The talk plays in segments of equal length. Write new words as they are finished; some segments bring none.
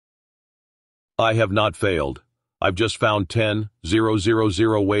I have not failed. I've just found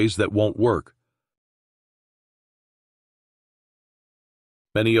 10,000 ways that won't work.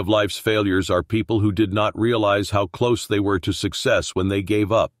 Many of life's failures are people who did not realize how close they were to success when they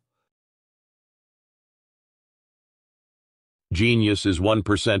gave up. Genius is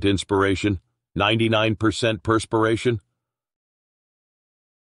 1% inspiration, 99% perspiration.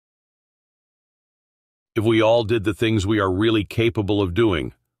 If we all did the things we are really capable of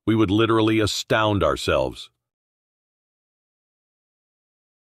doing, we would literally astound ourselves.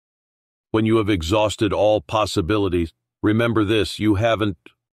 When you have exhausted all possibilities, remember this: you haven't.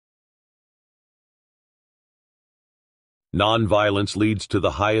 Nonviolence leads to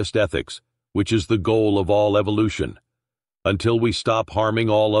the highest ethics, which is the goal of all evolution. Until we stop harming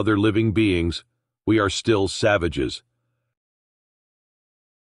all other living beings, we are still savages.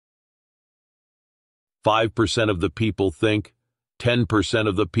 5% of the people think, 10%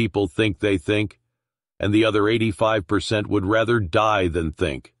 of the people think they think, and the other 85% would rather die than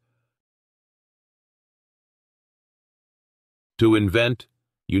think. To invent,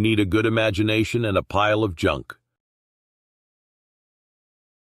 you need a good imagination and a pile of junk.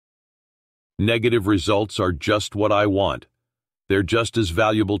 Negative results are just what I want. They're just as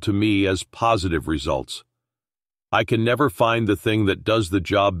valuable to me as positive results. I can never find the thing that does the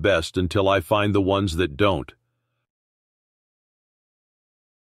job best until I find the ones that don't.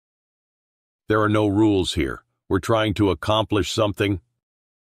 There are no rules here. We're trying to accomplish something.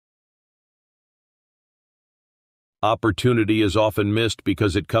 Opportunity is often missed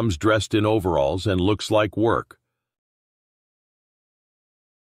because it comes dressed in overalls and looks like work.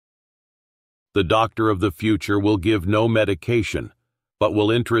 The doctor of the future will give no medication, but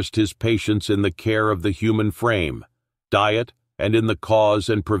will interest his patients in the care of the human frame, diet, and in the cause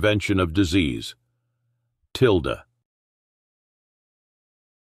and prevention of disease. Tilda.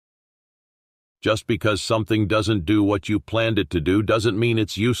 Just because something doesn't do what you planned it to do doesn't mean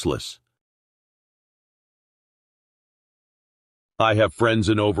it's useless. I have friends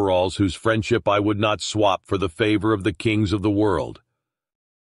in overalls whose friendship I would not swap for the favor of the kings of the world.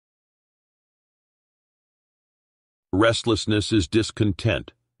 Restlessness is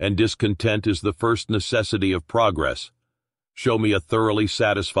discontent, and discontent is the first necessity of progress. Show me a thoroughly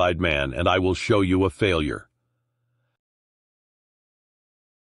satisfied man, and I will show you a failure.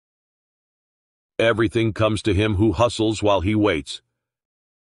 Everything comes to him who hustles while he waits.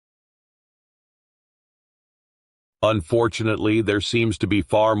 Unfortunately, there seems to be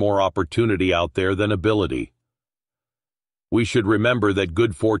far more opportunity out there than ability. We should remember that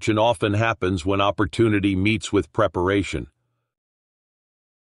good fortune often happens when opportunity meets with preparation.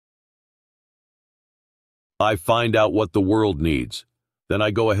 I find out what the world needs, then I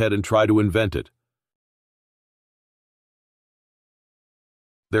go ahead and try to invent it.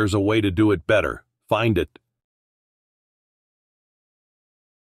 There's a way to do it better. Find it.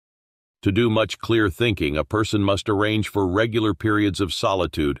 To do much clear thinking, a person must arrange for regular periods of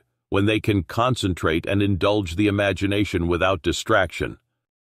solitude, when they can concentrate and indulge the imagination without distraction.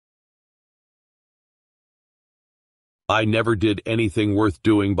 I never did anything worth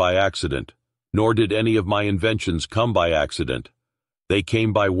doing by accident, nor did any of my inventions come by accident. They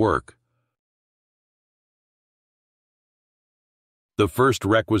came by work. The first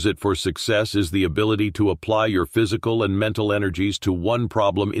requisite for success is the ability to apply your physical and mental energies to one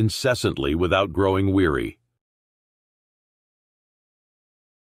problem incessantly without growing weary.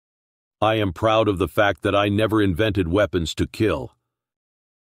 I am proud of the fact that I never invented weapons to kill.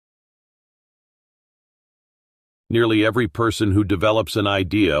 Nearly every person who develops an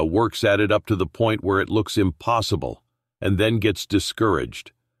idea works at it up to the point where it looks impossible, and then gets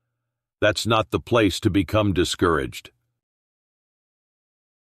discouraged. That's not the place to become discouraged.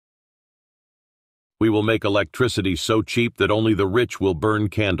 We will make electricity so cheap that only the rich will burn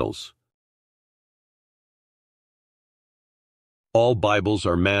candles. All Bibles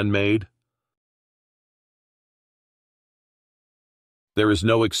are man-made. There is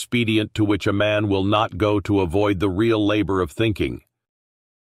no expedient to which a man will not go to avoid the real labor of thinking.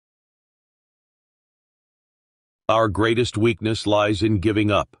 Our greatest weakness lies in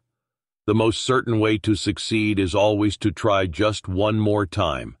giving up. The most certain way to succeed is always to try just one more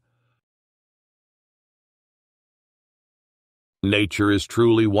time. Nature is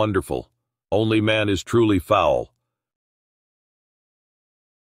truly wonderful. Only man is truly foul.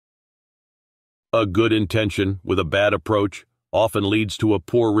 A good intention with a bad approach often leads to a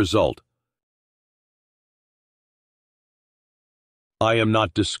poor result. I am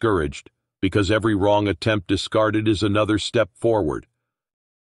not discouraged, because every wrong attempt discarded is another step forward.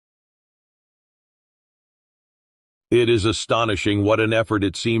 It is astonishing what an effort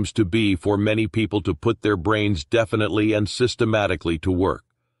it seems to be for many people to put their brains definitely and systematically to work.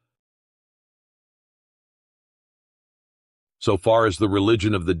 So far as the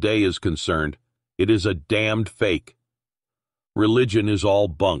religion of the day is concerned, it is a damned fake. Religion is all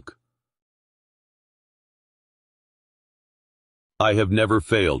bunk. I have never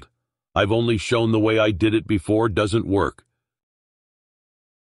failed. I've only shown the way I did it before doesn't work.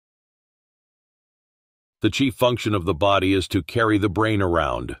 The chief function of the body is to carry the brain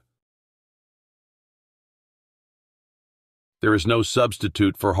around. There is no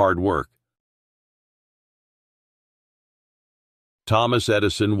substitute for hard work. Thomas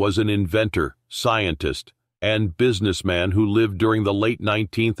Edison was an inventor, scientist, and businessman who lived during the late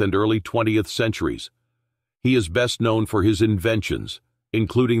 19th and early 20th centuries. He is best known for his inventions,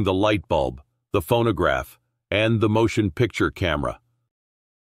 including the light bulb, the phonograph, and the motion picture camera.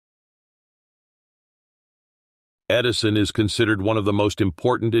 Edison is considered one of the most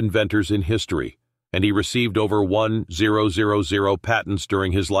important inventors in history, and he received over 1,000 patents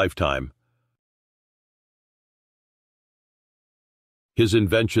during his lifetime. His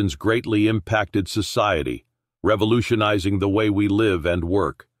inventions greatly impacted society, revolutionizing the way we live and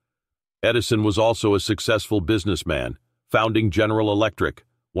work. Edison was also a successful businessman, founding General Electric,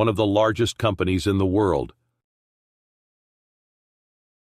 one of the largest companies in the world.